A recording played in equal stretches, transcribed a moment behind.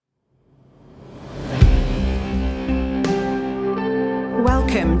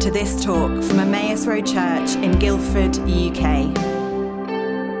Welcome to this talk from Emmaus Road Church in Guildford, UK.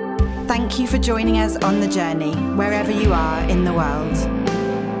 Thank you for joining us on the journey, wherever you are in the world.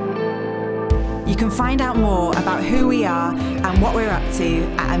 You can find out more about who we are and what we're up to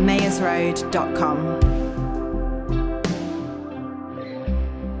at emmausroad.com.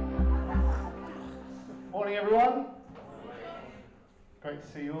 Morning, everyone. Great to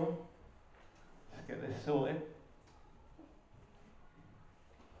see you all. Let's get this sorted.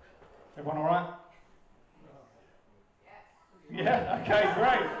 Everyone all right? Yeah? Okay,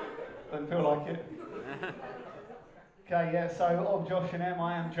 great. Don't feel like it. Okay, yeah, so of Josh and Em,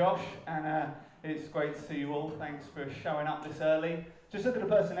 I am Josh, and it's great to see you all. Thanks for showing up this early. Just look at the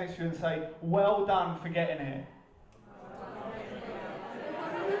person next to you and say, well done for getting here.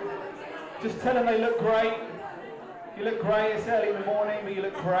 Just tell them they look great. You look great. It's early in the morning, but you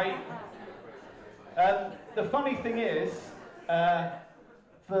look great. The funny thing is,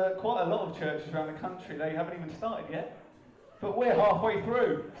 for quite a lot of churches around the country, they haven't even started yet. But we're halfway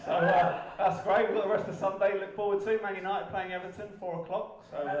through, so that's great. We've got the rest of Sunday to look forward to. Man United playing Everton, 4 o'clock.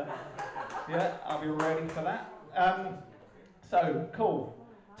 So, yeah, I'll be ready for that. So, cool.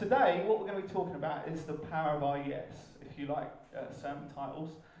 Today, what we're going to be talking about is the power of our yes, if you like sermon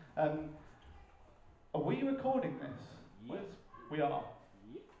titles. Are we recording this? Yes. We are?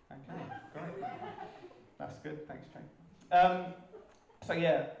 Okay, great. That's good, thanks, Jane. So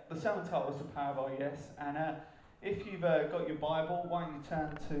yeah, the sermon title is The Power of Our Yes, and if you've got your Bible, why don't you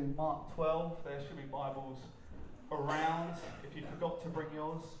turn to Mark 12, there should be Bibles around. If you forgot to bring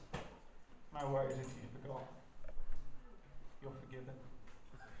yours, no worries if you forgot, you're forgiven.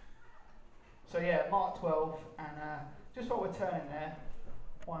 So yeah, Mark 12, and just while we're turning there,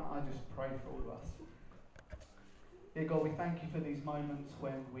 why don't I just pray for all of us. Dear God, we thank you for these moments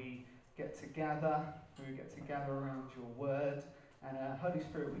when we get to gather around your word. And Holy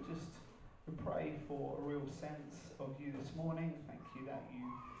Spirit, we pray for a real sense of you this morning. Thank you that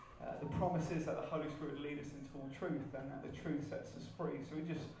the promises that the Holy Spirit would lead us into all truth and that the truth sets us free. So we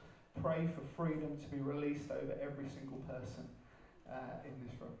just pray for freedom to be released over every single person in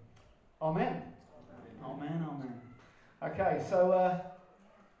this room. Amen. Amen, amen. Okay, so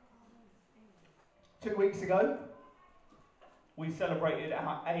 2 weeks ago, we celebrated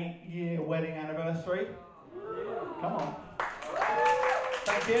our 8-year wedding anniversary. Come on.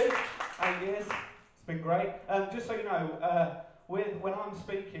 Thank you. 8 years. It's been great. Just so you know, when I'm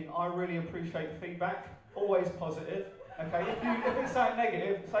speaking, I really appreciate feedback. Always positive. Okay. If it's something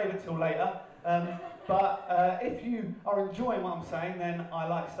negative, save it till later. But if you are enjoying what I'm saying, then I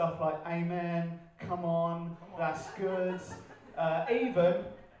like stuff like amen, come on, that's good. Even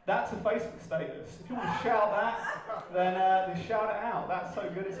that's a Facebook status. If you want to shout that, then shout it out. That's so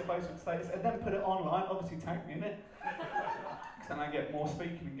good. It's a Facebook status, and then put it online. Obviously, tag me in it. Then I get more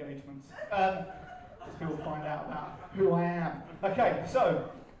speaking engagements. As people find out about who I am. Okay, so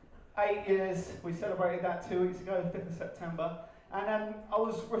 8 years. We celebrated that 2 weeks ago, 5th of September. And I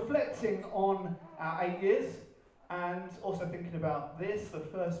was reflecting on our 8 years and also thinking about this, the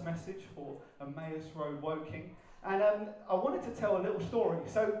first message for Emmaus Road Woking. And I wanted to tell a little story.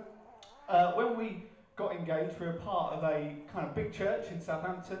 So when we got engaged, we were part of a kind of big church in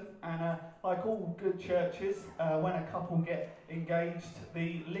Southampton, and like all good churches, when a couple get engaged,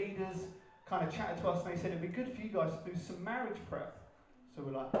 the leaders kind of chatted to us and they said it'd be good for you guys to do some marriage prep. So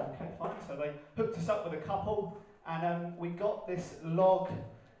we're like, okay, fine. So they hooked us up with a couple, and we got this login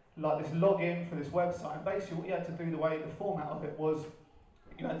for this website. And basically what you had to do, the format of it was,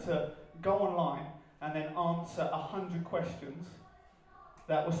 you had to go online and then answer 100 questions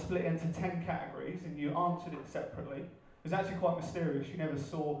that was split into 10 categories, and you answered it separately. It was actually quite mysterious. You never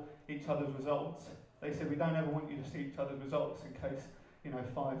saw each other's results. They said, we don't ever want you to see each other's results in case,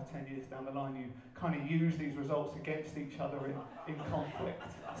 5-10 years down the line, you kind of use these results against each other in conflict.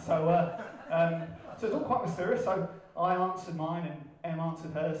 So it's all quite mysterious. So I answered mine and Em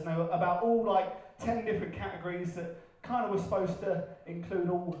answered hers. And they were about all 10 different categories that kind of were supposed to include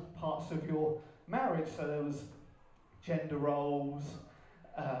all parts of your marriage. So there was gender roles,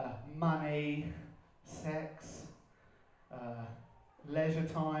 money, sex, leisure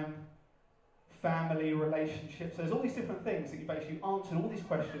time, family relationships. There's all these different things that you basically answered all these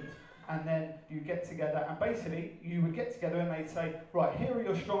questions, and then you get together, and basically you would get together and they'd say, right, here are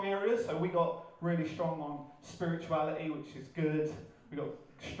your strong areas. So we got really strong on spirituality, which is good. We got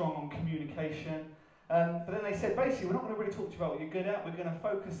strong on communication. But then they said, basically, we're not going to really talk to you about what you're good at. We're going to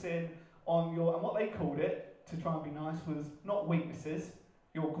focus in on your, and what they called it, to try and be nice, was not weaknesses,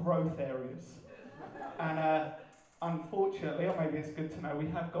 your growth areas. And unfortunately, or maybe it's good to know, we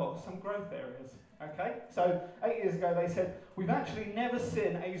have got some growth areas. Okay? So 8 years ago they said, we've actually never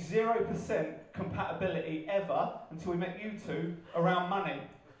seen a 0% compatibility ever until we met you two around money.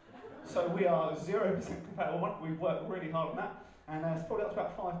 So we are 0% compatible. We've worked really hard on that, and it's probably up to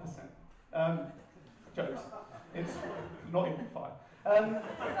about 5%. Jokes. It's not even 5.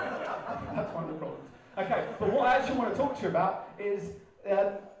 That's one of the problems. Okay, but what I actually want to talk to you about is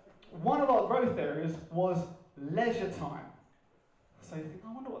one of our growth areas was leisure time. So you think,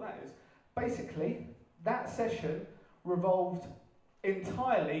 I wonder what that is. Basically, that session revolved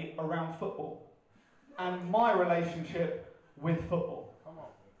entirely around football and my relationship with football.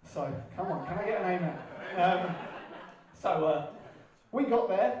 So, come on, can I get an amen? We got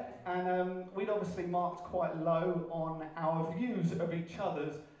there, and we'd obviously marked quite low on our views of each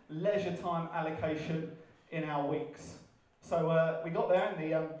other's leisure time allocation in our weeks. So we got there, and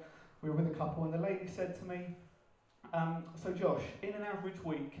we were with a couple, and the lady said to me, so Josh, in an average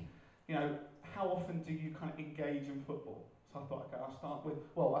week, you know, how often do you kind of engage in football? So I thought, okay, I'll start with,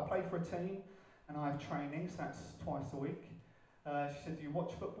 well, I play for a team, and I have training, so that's twice a week. She said, do you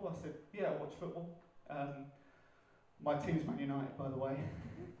watch football? I said, yeah, I watch football. My team's Man United, by the way.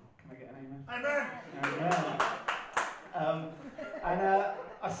 Can I get an amen?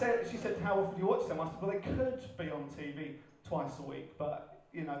 Amen. She said, how often do you watch them? I said, well, they could be on TV twice a week, but,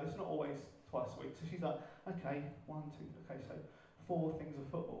 you know, it's not always twice a week. So she's like, okay, 1, 2, okay, so 4 things of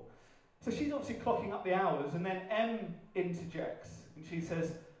football. So she's obviously clocking up the hours, and then Em interjects, and she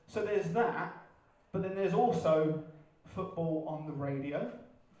says, so there's that, but then there's also football on the radio.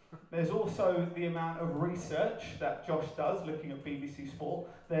 There's also the amount of research that Josh does looking at BBC Sport.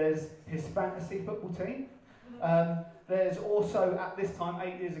 There's his fantasy football team. There's also, at this time,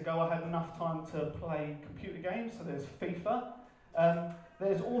 8 years ago, I had enough time to play computer games, so there's FIFA.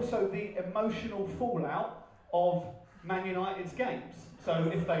 There's also the emotional fallout of Man United's games.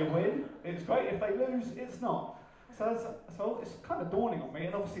 So if they win, it's great. If they lose, it's not. So it's kind of dawning on me,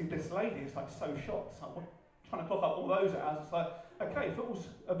 and obviously this lady is like so shocked. It's like, what? Trying to clock up all those hours, it's like, okay, football's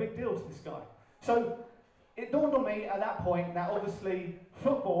a big deal to this guy. So it dawned on me at that point that obviously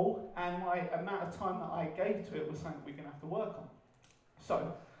football and my amount of time that I gave to it was something we're going to have to work on.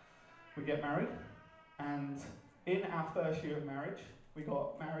 So we get married, and in our first year of marriage, we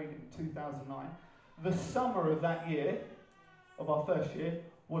got married in 2009. The summer of that year, of our first year,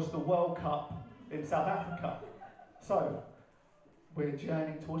 was the World Cup in South Africa. So we're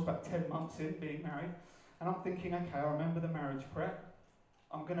journeying towards about 10 months in being married. And I'm thinking, okay, I remember the marriage prep.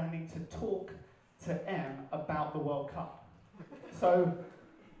 I'm going to need to talk to Em about the World Cup. So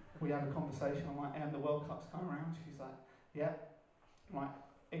we have a conversation. I'm like, Em, the World Cup's coming around. She's like, yeah. I'm like,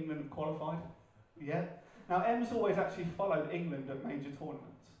 England have qualified? Yeah. Now, Em's always actually followed England at major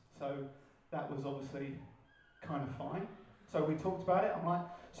tournaments. So that was obviously kind of fine. So we talked about it. I'm like,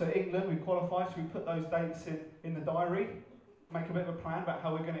 so England, we qualified. Should we put those dates in the diary? Make a bit of a plan about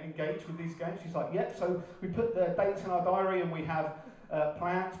how we're going to engage with these games. She's like, yep. So we put the dates in our diary, and we have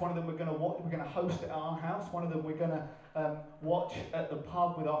plans. One of them we're going to host at our house. One of them we're going to watch at the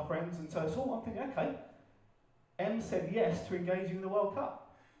pub with our friends. And so it's all, I'm thinking, okay. Em said yes to engaging in the World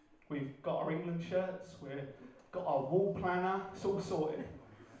Cup. We've got our England shirts. We've got our wall planner. It's all sorted.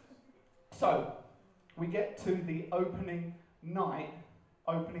 So we get to the opening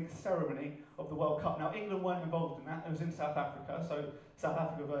ceremony of the World Cup. Now, England weren't involved in that. It was in South Africa, so South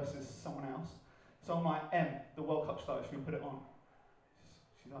Africa versus someone else. So I'm like, Em, the World Cup started, should we put it on?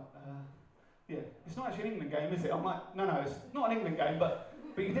 She's like, yeah. It's not actually an England game, is it? I'm like, no, it's not an England game, but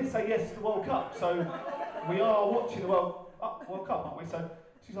you did say yes to the World Cup, so we are watching the World Cup, aren't we? So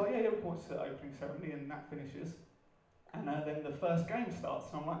she's like, yeah, we can watch the opening ceremony, and that finishes. And then the first game starts,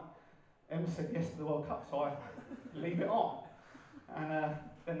 and I'm like, Em said yes to the World Cup, so I leave it on. And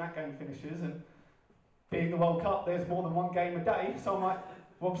then that game finishes, and being the World Cup, there's more than one game a day, so I'm like,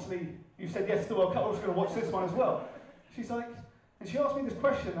 well, obviously, you said yes to the World Cup, I'm just going to watch this one as well. She's like, and she asked me this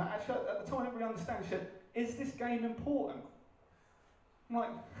question that actually at the time I didn't really understand. She said, is this game important? I'm like,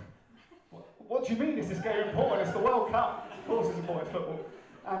 what do you mean is this game important? It's the World Cup. Of course it's important, it's football.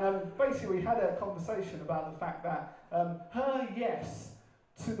 And basically we had a conversation about the fact that her yes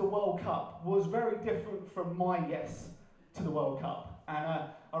to the World Cup was very different from my yes to the World Cup. And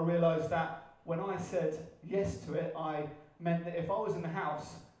I realised that when I said yes to it, I meant that if I was in the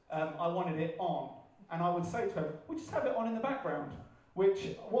house, I wanted it on. And I would say to her, we'll just have it on in the background.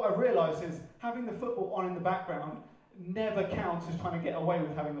 Which, what I've realised is, having the football on in the background never counts as trying to get away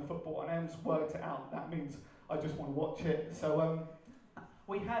with having the football. And Em's worked it out. That means I just want to watch it. So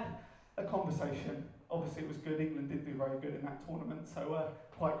we had a conversation. Obviously it was good. England did do very good in that tournament. So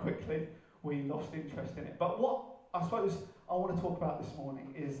quite quickly we lost interest in it. But what I suppose I want to talk about this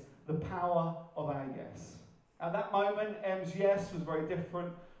morning is the power of our yes. At that moment, Em's yes was very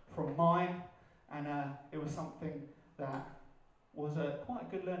different from mine, and it was something that was quite a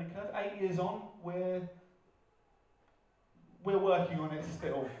good learning curve. 8 years on, we're working on it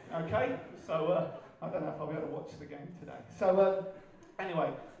still, okay? So I don't know if I'll be able to watch the game today. So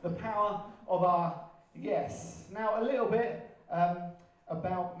anyway, the power of our yes. Now a little bit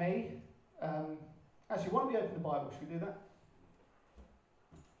about me. Actually, why don't we open the Bible? Should we do that?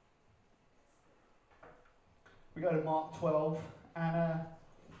 We go to Mark 12, and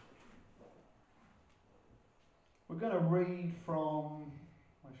we're going to read from,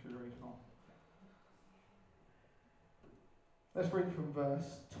 where should we read from? Let's read from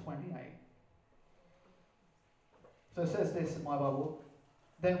verse 28. So it says this in my Bible.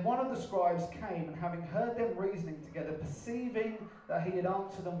 Then one of the scribes came, and having heard them reasoning together, perceiving that he had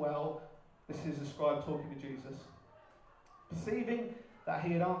answered them well, this is the scribe talking to Jesus, perceiving that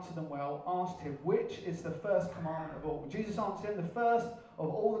he had answered them well, asked him, which is the first commandment of all? Jesus answered him, the first of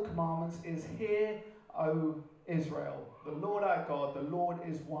all the commandments is, hear, O Israel, the Lord our God, the Lord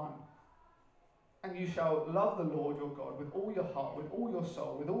is one. And you shall love the Lord your God with all your heart, with all your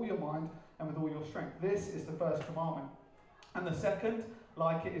soul, with all your mind, and with all your strength. This is the first commandment. And the second,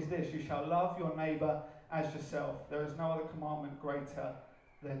 like it, is this: you shall love your neighbour as yourself. There is no other commandment greater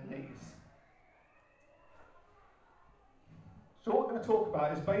than these. So what we're going to talk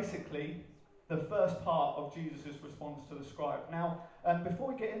about is basically the first part of Jesus' response to the scribe. Now,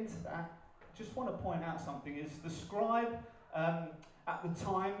 before we get into that, I just want to point out something. Is the scribe, at the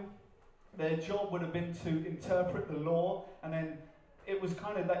time, their job would have been to interpret the law, and then it was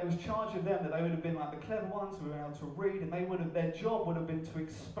kind of that it was charged with them that they would have been like the clever ones who were able to read, and they would have, their job would have been to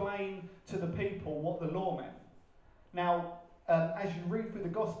explain to the people what the law meant. Now, as you read through the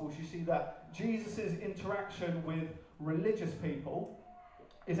Gospels, you see that Jesus' interaction with religious people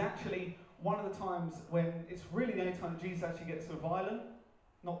is actually one of the times when it's really the only time that Jesus actually gets so violent.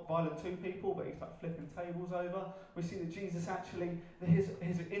 Not violent to people, but he's like flipping tables over. We see that Jesus actually,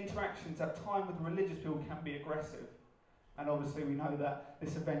 his interactions at time with religious people can be aggressive. And obviously we know that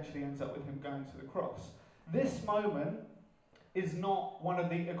this eventually ends up with him going to the cross. This moment is not one of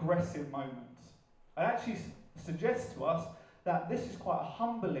the aggressive moments. It actually suggests to us that this is quite a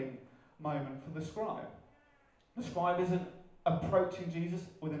humbling moment for the scribe. The scribe isn't approaching Jesus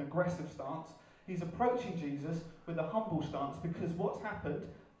with an aggressive stance. He's approaching Jesus with a humble stance, because what's happened,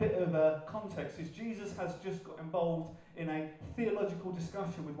 bit of a context, is Jesus has just got involved in a theological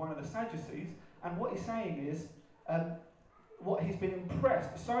discussion with one of the Sadducees, and what he's saying is, what he's been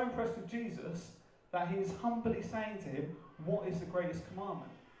impressed, so impressed with Jesus, that he is humbly saying to him, what is the greatest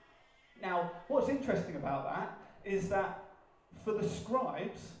commandment? Now, what's interesting about that is that for the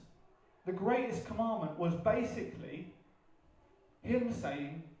scribes, the greatest commandment was basically him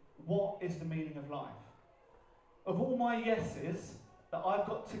saying, what is the meaning of life? Of all my yeses that I've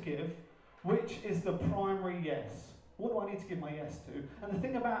got to give, which is the primary yes? What do I need to give my yes to? And the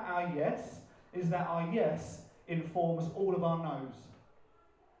thing about our yes is that our yes informs all of our no's.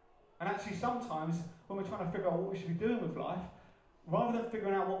 And actually sometimes when we're trying to figure out what we should be doing with life, rather than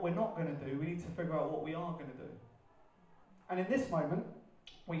figuring out what we're not going to do, we need to figure out what we are going to do. And in this moment,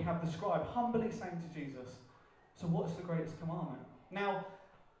 we have the scribe humbly saying to Jesus, so what's the greatest commandment? Now,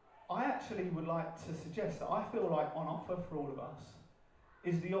 I actually would like to suggest that I feel like on offer for all of us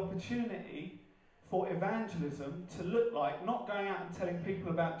is the opportunity for evangelism to look like not going out and telling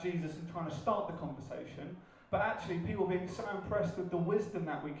people about Jesus and trying to start the conversation, but actually people being so impressed with the wisdom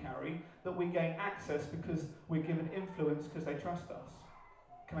that we carry that we gain access because we're given influence because they trust us.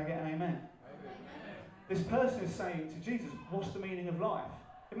 Can I get an amen? Amen. This person is saying to Jesus, what's the meaning of life?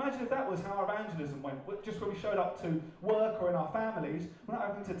 Imagine if that was how our evangelism went. Just when we showed up to work or in our families, we're not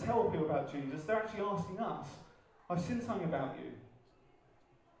having to tell people about Jesus. They're actually asking us, I've seen something about you.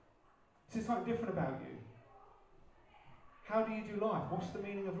 I've seen something different about you. How do you do life? What's the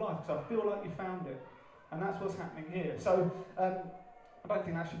meaning of life? Because I feel like you found it. And that's what's happening here. So I don't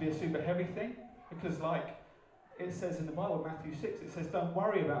think that should be a super heavy thing, because like it says in the Bible, Matthew 6, it says don't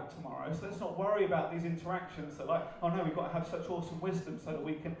worry about tomorrow. So let's not worry about these interactions that like, oh no, we've got to have such awesome wisdom so that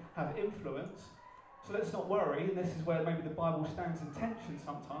we can have influence. So let's not worry, and this is where maybe the Bible stands in tension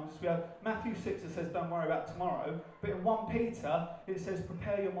sometimes. We have Matthew 6 that says don't worry about tomorrow, but in 1 Peter it says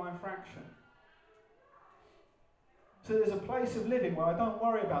prepare your mind for action. So there's a place of living where I don't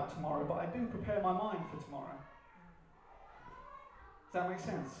worry about tomorrow, but I do prepare my mind for tomorrow. Does that make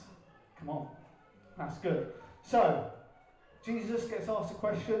sense? Come on. That's good. So, Jesus gets asked a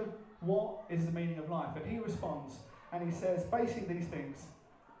question, what is the meaning of life? And he responds, and he says basically these things.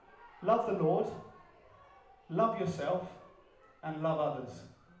 Love the Lord. love yourself and love others.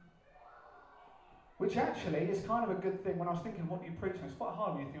 Which actually is kind of a good thing. When I was thinking what you preach, and it's quite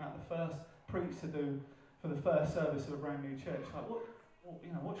hard when you think about the first preach to do for the first service of a brand new church. Like,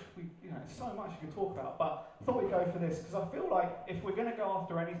 what should we, there's so much you could talk about, but I thought we'd go for this, because I feel like if we're going to go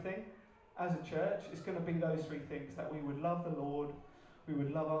after anything as a church, it's going to be those three things: that we would love the Lord, we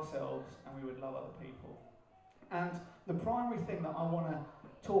would love ourselves, and we would love other people. And the primary thing that I want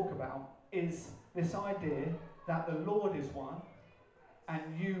to talk about is this idea that the Lord is one and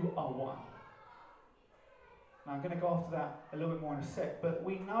you are one. Now I'm going to go after that a little bit more in a sec, but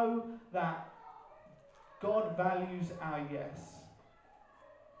we know that God values our yes.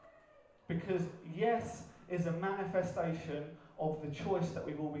 Because yes is a manifestation of the choice that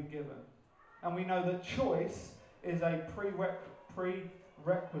we've all been given. And we know that choice is a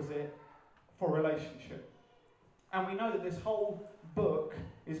prerequisite for relationship. And we know that this whole book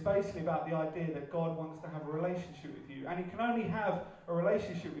is basically about the idea that God wants to have a relationship with you. And he can only have a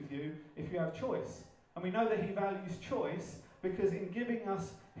relationship with you if you have choice. And we know that he values choice because in giving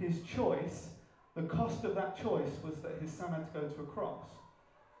us his choice, the cost of that choice was that his son had to go to a cross.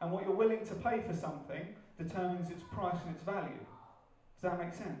 And what you're willing to pay for something determines its price and its value. Does that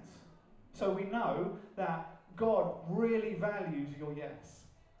make sense? So we know that God really values your yes.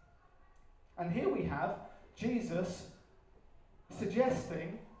 And here we have Jesus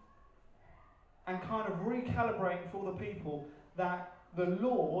suggesting and kind of recalibrating for the people that the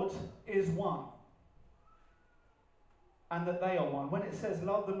Lord is one. And that they are one. When it says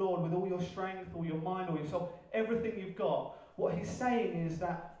love the Lord with all your strength, all your mind, all your soul, everything you've got, what he's saying is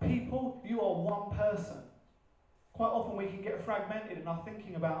that people, you are one person. Quite often we can get fragmented in our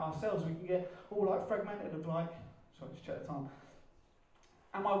thinking about ourselves. We can get all like fragmented of like, sorry, just check the time.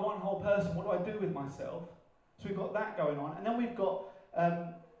 Am I one whole person? What do I do with myself? So we've got that going on. And then we've got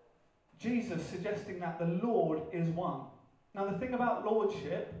Jesus suggesting that the Lord is one. Now the thing about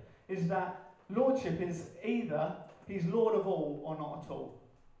lordship is that lordship is either he's Lord of all or not at all.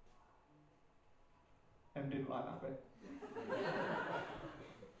 Em didn't like that bit.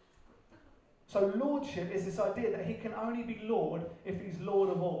 So lordship is this idea that he can only be Lord if he's Lord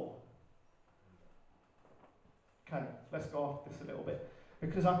of all. Okay, let's go off this a little bit,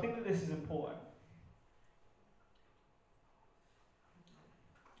 because I think that this is important.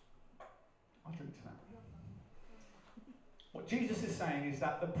 I'll drink to that. What Jesus is saying is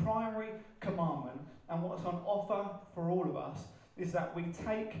that the primary commandment and what's on offer for all of us is that we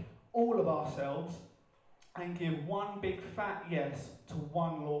take all of ourselves and give one big fat yes to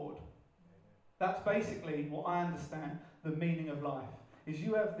one Lord. That's basically what I understand the meaning of life, is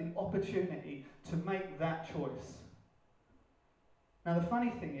you have the opportunity to make that choice. Now the funny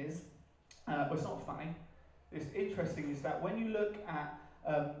thing is, well it's not funny, it's interesting, is that when you look at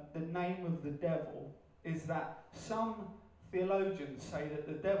the name of the devil, is that some theologians say that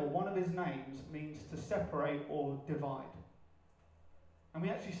the devil, one of his names, means to separate or divide. And we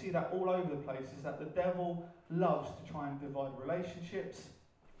actually see that all over the place, is that the devil loves to try and divide relationships.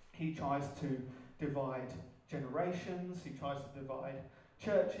 He tries to divide generations. He tries to divide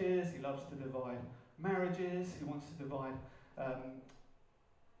churches. He loves to divide marriages. He wants to divide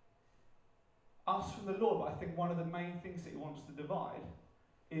us from the Lord. But I think one of the main things that he wants to divide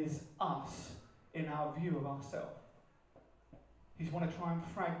is us in our view of ourselves. He's want to try and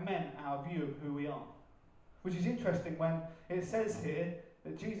fragment our view of who we are. Which is interesting when it says here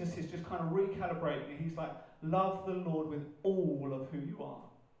that Jesus is just kind of recalibrating it. He's like, love the Lord with all of who you are.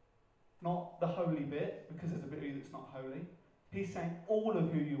 Not the holy bit, because there's a bit of you that's not holy. He's saying all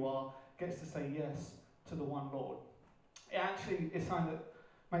of who you are gets to say yes to the one Lord. It actually is something that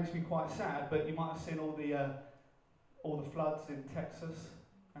makes me quite sad, but you might have seen all the floods in Texas,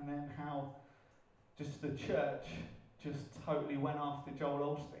 and then how just the church just totally went after Joel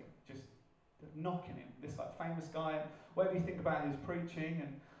Osteen, just knocking him. This like famous guy, whatever you think about his preaching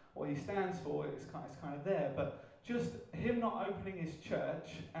and what he stands for, it's kind of there. But just him not opening his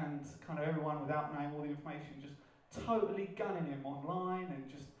church and kind of everyone without knowing all the information, just totally gunning him online and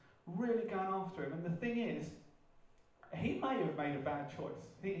just really going after him. And the thing is, he may have made a bad choice.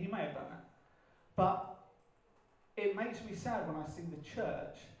 He may have done that. But it makes me sad when I see the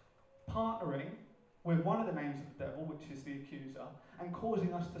church partnering with one of the names of the devil, which is the accuser, and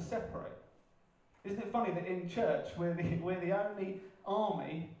causing us to separate. Isn't it funny that in church we're the only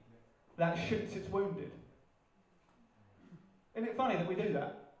army that shoots its wounded? Isn't it funny that we do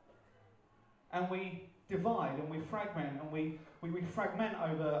that? And we divide and we fragment and we fragment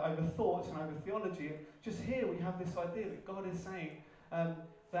over thoughts and over theology. And just here we have this idea that God is saying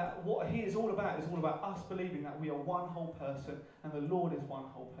that what he is all about us believing that we are one whole person and the Lord is one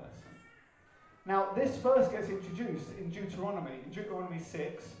whole person. Now, this first gets introduced in Deuteronomy. In Deuteronomy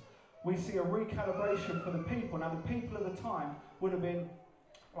 6, we see a recalibration for the people. Now, the people of the time would have been,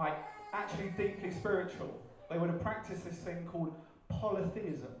 like, actually deeply spiritual. They would have practiced this thing called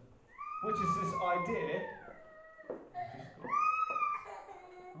polytheism, which is this idea.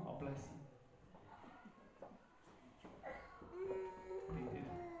 Oh, bless him.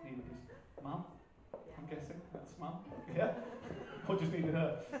 Needed his mum, I'm guessing. That's mum. Yeah? Or just needed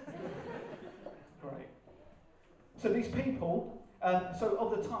her. Great. So these people, so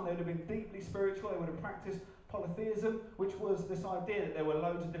of the time, they would have been deeply spiritual. They would have practiced polytheism, which was this idea that there were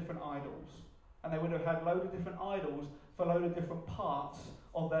loads of different idols. And they would have had loads of different idols for loads of different parts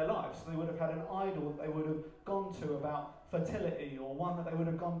of their lives. So they would have had an idol that they would have gone to about fertility, or one that they would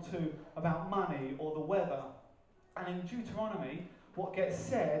have gone to about money or the weather. And in Deuteronomy, what gets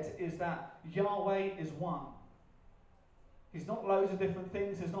said is that Yahweh is one. He's not loads of different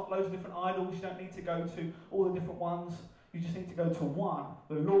things. There's not loads of different idols. You don't need to go to all the different ones. You just need to go to one.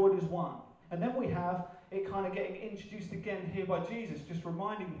 The Lord is one. And then we have it kind of getting introduced again here by Jesus, just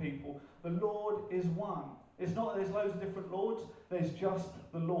reminding people the Lord is one. It's not that there's loads of different lords. There's just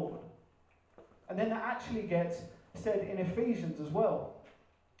the Lord. And then that actually gets said in Ephesians as well.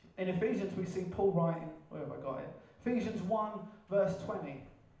 In Ephesians, we see Paul writing, where have I got it? Ephesians 1, verse 20.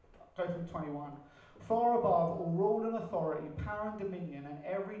 Go from 21. Far above all rule and authority, power and dominion, and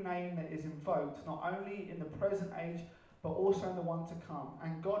every name that is invoked, not only in the present age, but also in the one to come.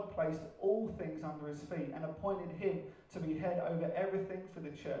 And God placed all things under his feet, and appointed him to be head over everything for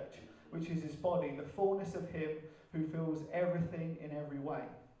the church, which is his body, the fullness of him who fills everything in every way.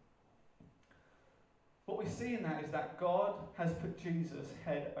 What we see in that is that God has put Jesus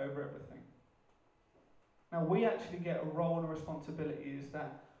head over everything. Now we actually get a role and a responsibility, is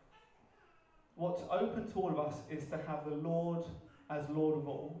that what's open to all of us is to have the Lord as Lord of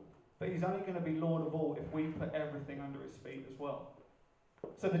all, but he's only going to be Lord of all if we put everything under his feet as well.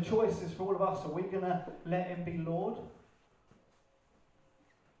 So the choice is for all of us. Are we going to let him be Lord?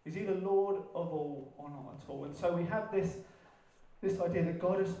 Is he the Lord of all or not at all? And so we have this idea that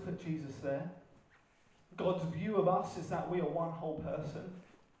God has put Jesus there. God's view of us is that we are one whole person.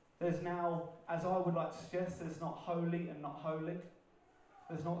 There's now, as I would like to suggest, there's not holy and not holy.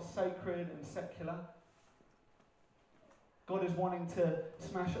 There's not sacred and secular. God is wanting to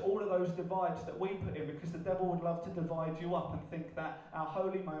smash all of those divides that we put in, because the devil would love to divide you up and think that our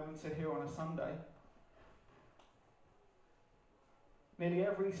holy moments are here on a Sunday. Nearly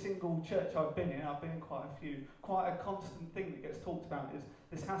every single church I've been in quite a few, quite a constant thing that gets talked about is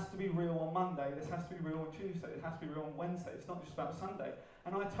this has to be real on Monday, this has to be real on Tuesday, this has to be real on Wednesday. It's not just about Sunday.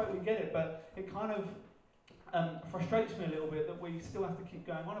 And I totally get it, but it kind of frustrates me a little bit that we still have to keep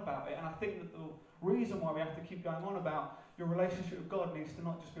going on about it. And I think that the reason why we have to keep going on about your relationship with God needs to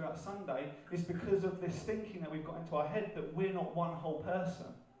not just be about Sunday is because of this thinking that we've got into our head that we're not one whole person.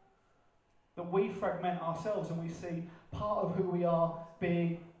 That we fragment ourselves and we see part of who we are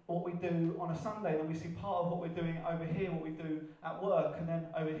being what we do on a Sunday, then we see part of what we're doing over here, what we do at work, and then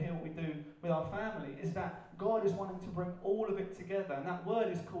over here what we do with our family. Is that God is wanting to bring all of it together, and that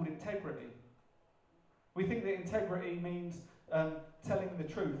word is called integrity. We think that integrity means telling the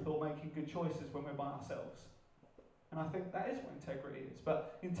truth or making good choices when we're by ourselves. And I think that is what integrity is.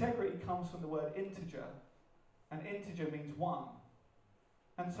 But integrity comes from the word integer, and integer means one.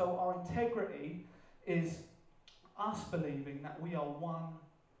 And so our integrity is us believing that we are one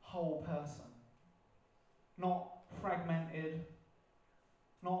whole person. Not fragmented,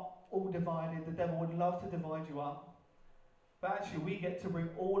 not all divided. The devil would love to divide you up. But actually we get to bring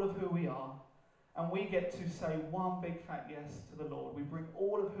all of who we are, and we get to say one big fat yes to the Lord. We bring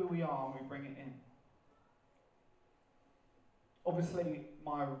all of who we are and we bring it in. Obviously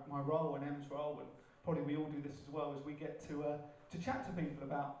my role and Em's role, and probably we all do this as well, is we get to chat to people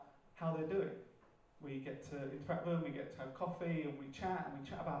about how they're doing. We get to interact with them, we get to have coffee, and we chat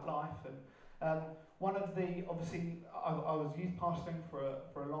about life. And one of the, obviously, I was youth pastoring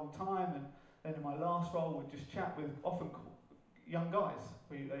for a long time, and then in my last role, we'd just chat with often young guys.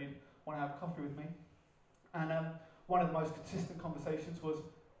 They'd want to have coffee with me. And one of the most consistent conversations was,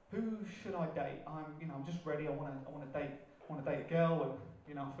 who should I date? I'm just ready. I want to date a girl,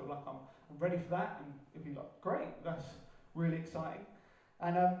 and I feel like I'm ready for that. And it'd be like, great, that's really exciting.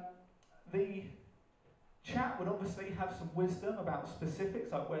 And the chat would obviously have some wisdom about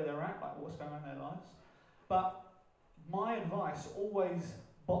specifics, like where they're at, like what's going on in their lives. But my advice always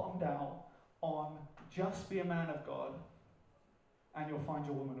bottomed out on just be a man of God and you'll find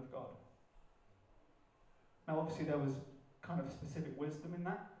your woman of God. Now obviously there was kind of specific wisdom in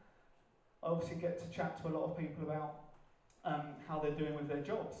that. I obviously get to chat to a lot of people about how they're doing with their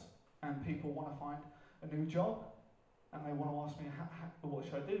jobs. and people want to find a new job, and they want to ask me, what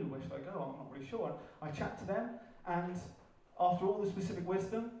should I do? Where should I go? I'm not really sure. And I chat to them, and after all the specific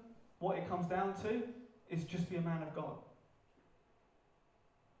wisdom, what it comes down to is just be a man of God.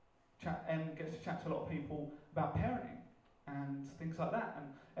 Em gets to chat to a lot of people about parenting and things like that, and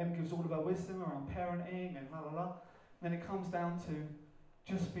Em gives all of her wisdom around parenting and la la la. Then it comes down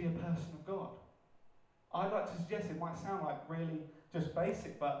to just be a person of God. I'd like to suggest, it might sound like really just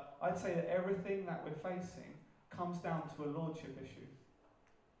basic, but I'd say that everything that we're facing comes down to a lordship issue.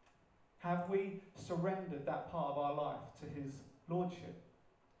 Have we surrendered that part of our life to his lordship?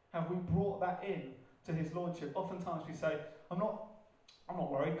 Have we brought that in to his lordship? Oftentimes we say, I'm not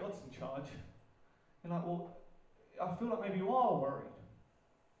worried, God's in charge. You're like, well, I feel like maybe you are worried.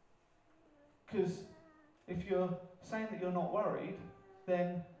 Because if you're saying that you're not worried,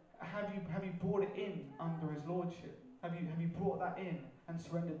 then have you brought it in under his lordship? Have you brought that in and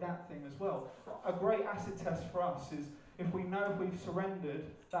surrendered that thing as well? A great acid test for us is if we know if we've surrendered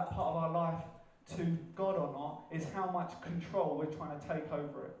that part of our life to God or not, is how much control we're trying to take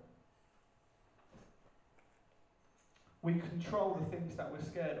over it. We control the things that we're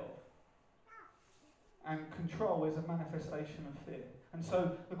scared of. And control is a manifestation of fear. And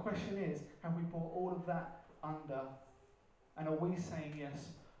so the question is, have we brought all of that under? And are we saying yes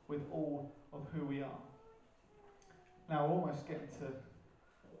with all of who we are? Now, we're almost getting to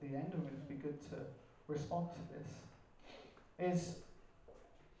the end, and it would be good to respond to this. Is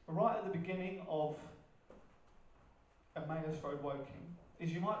right at the beginning of Emmaus Road Woking,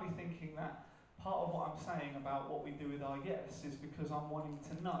 is you might be thinking that part of what I'm saying about what we do with our yes is because I'm wanting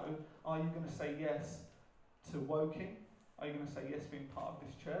to know, are you going to say yes to Woking? Are you going to say yes being part of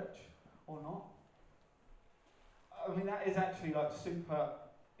this church or not? I mean, that is actually like super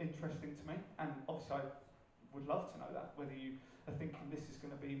interesting to me, and obviously I would love to know that, whether you are thinking this is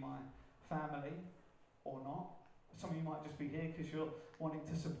going to be my family or not. Some of you might just be here because you're wanting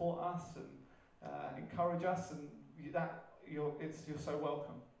to support us and encourage us, and you're so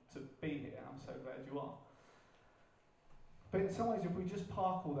welcome to be here, and I'm so glad you are. But in some ways, if we just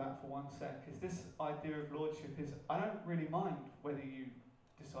park all that for one sec, is this idea of lordship is, I don't really mind whether you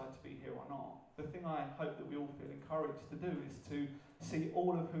decide to be here or not. The thing I hope that we all feel encouraged to do is to see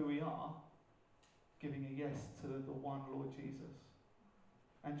all of who we are giving a yes to the one Lord Jesus,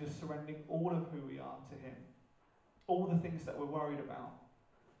 and just surrendering all of who we are to him, all the things that we're worried about.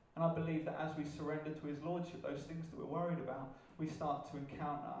 And I believe that as we surrender to his lordship, those things that we're worried about, we start to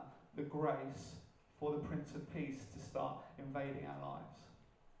encounter the grace for the Prince of Peace to start invading our lives.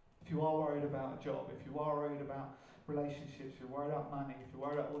 If you are worried about a job, if you are worried about relationships, if you're worried about money, if you're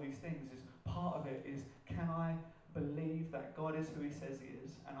worried about all these things, is part of it is, can I believe that God is who he says he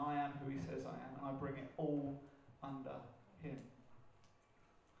is, and I am who he says I am, and I bring it all under him.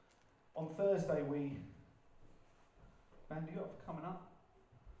 On Thursday Ben, do you have coming up?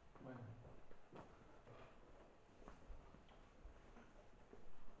 Where?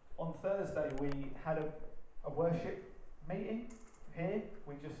 On Thursday we had a worship meeting here.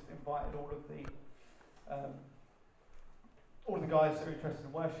 We just invited all of the guys that are interested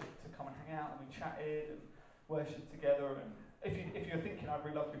in worship to come and hang out, and we chatted and worshiped together. And if you're thinking I'd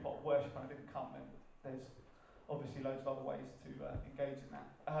really love to be part of worship and I didn't come, then there's obviously loads of other ways to engage in that.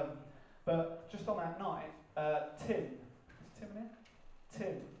 But just on that night, Tim in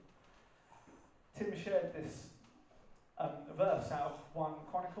here? Tim shared this verse out of 1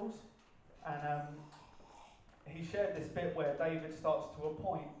 Chronicles, and he shared this bit where David starts to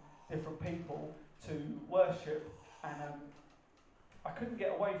appoint different people to worship, and I couldn't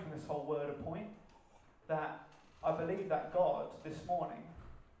get away from this whole word appoint, that I believe that God this morning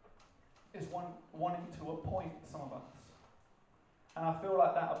is wanting to appoint some of us. And I feel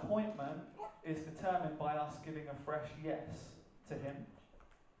like that appointment is determined by us giving a fresh yes to him.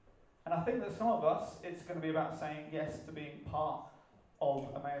 And I think that some of us, it's going to be about saying yes to being part of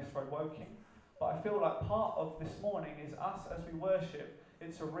Emmaus Road Woking. But I feel like part of this morning is us as we worship,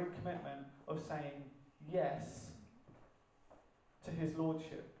 it's a recommitment of saying yes to his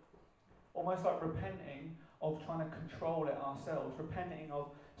lordship. Almost like repenting of trying to control it ourselves, repenting of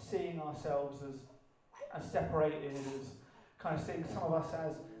seeing ourselves as separated, as kind of seeing some of us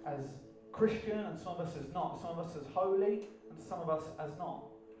as Christian and some of us as not, some of us as holy and some of us as not.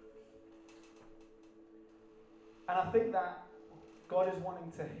 And I think that God is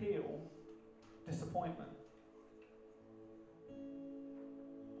wanting to heal disappointment.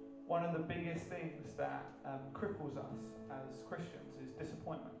 One of the biggest things that cripples us as Christians is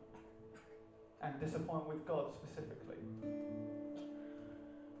disappointment. And disappointment with God specifically.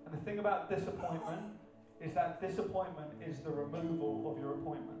 And the thing about disappointment is that disappointment is the removal of your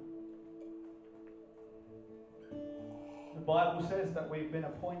appointment. The Bible says that we've been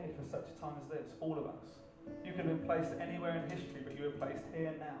appointed for such a time as this, all of us. You could have been placed anywhere in history, but you were placed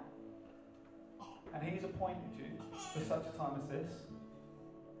here now. And He's appointed you for such a time as this.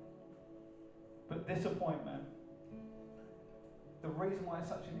 But this appointment, the reason why it's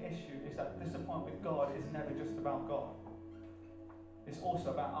such an issue is that this appointment with God is never just about God. It's also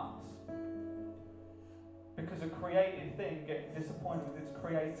about us. Because a created thing getting disappointed with its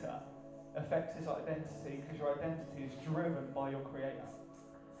creator affects its identity, because your identity is driven by your creator.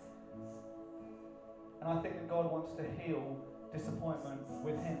 And I think that God wants to heal disappointment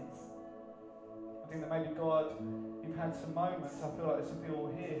with Him. I think that maybe God, you've had some moments, I feel like there's some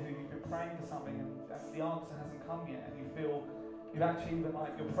people here who you've been praying for something and the answer hasn't come yet, and you feel you've actually even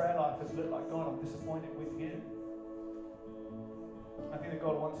like your prayer life has looked like, God, I'm disappointed with you. I think that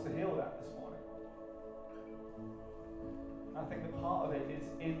God wants to heal that this morning. I think that part of it is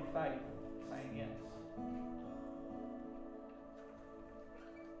in faith saying yes.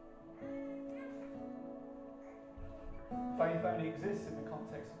 Faith only exists in the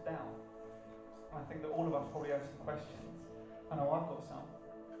context of doubt. And I think that all of us probably have some questions. I know I've got some.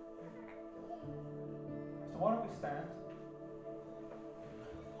 So why don't we stand?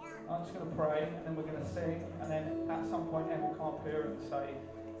 I'm just going to pray, and then we're going to sing, and then at some point Em will come up here and say,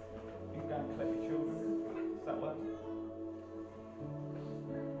 you can go and collect your children. Does that work?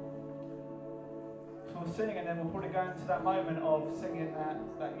 So we'll sing, and then we'll probably go into that moment of singing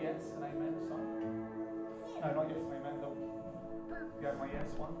that yes and amen song. No, not yes and amen. You have my yes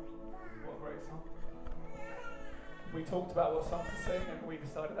one. What a great song. We talked about what song to sing, and we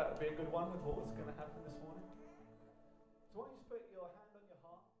decided that would be a good one with what was going to happen this morning. So why don't you just put your hand on your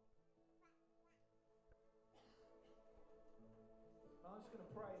heart? I'm just going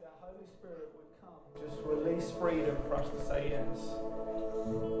to pray that Holy Spirit would come, just release freedom for us to say yes.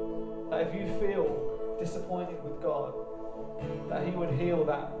 That if you feel disappointed with God, that He would heal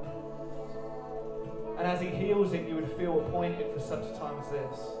that. And as He heals it, you would feel appointed for such a time as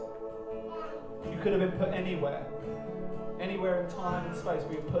this. You could have been put anywhere in time and space,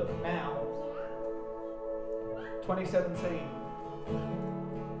 but you're put now. 2017.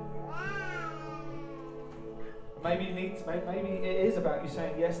 Maybe it is about you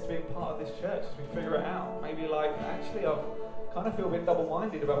saying yes to being part of this church as we figure it out. Maybe like, actually I kind of feel a bit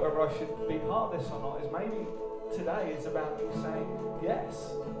double-minded about whether I should be part of this or not. Is maybe today is about you saying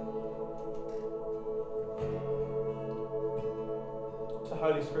yes. So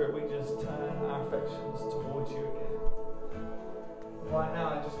Holy Spirit, we just turn our affections towards you again. Right now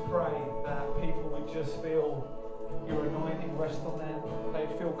I just pray that people would just feel your anointing rest on them.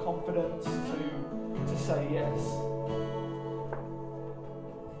 They'd feel confidence to say yes.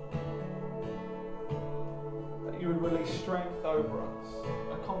 That you would release strength over us,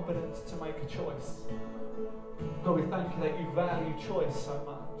 a confidence to make a choice. God, we thank you that you value choice so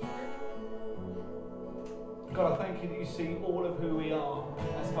much. God, I thank you that you see all of who we are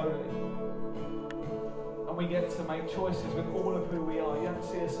as holy. And we get to make choices with all of who we are. You don't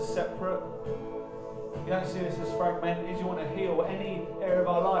see us as separate. You don't see us as fragmented. You want to heal any area of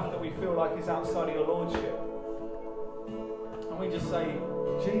our life that we feel like is outside of your lordship. And we just say,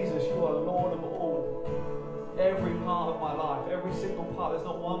 Jesus, you are Lord of all. Every part of my life, every single part, there's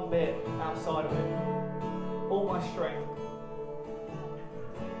not one bit outside of it. All my strength,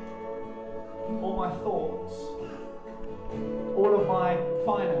 all my thoughts, all of my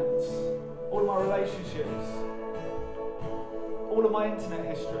finance, all of my relationships, all of my internet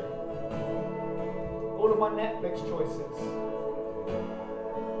history, all of my Netflix choices,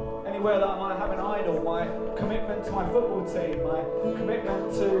 anywhere that I might have an idol, my commitment to my football team, my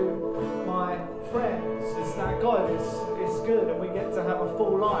commitment to my friends, is that God is good and we get to have a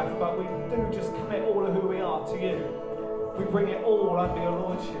full life, but we do just commit all of who we are to you. We bring it all under your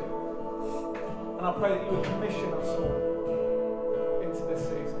lordship. And I pray that you would commission us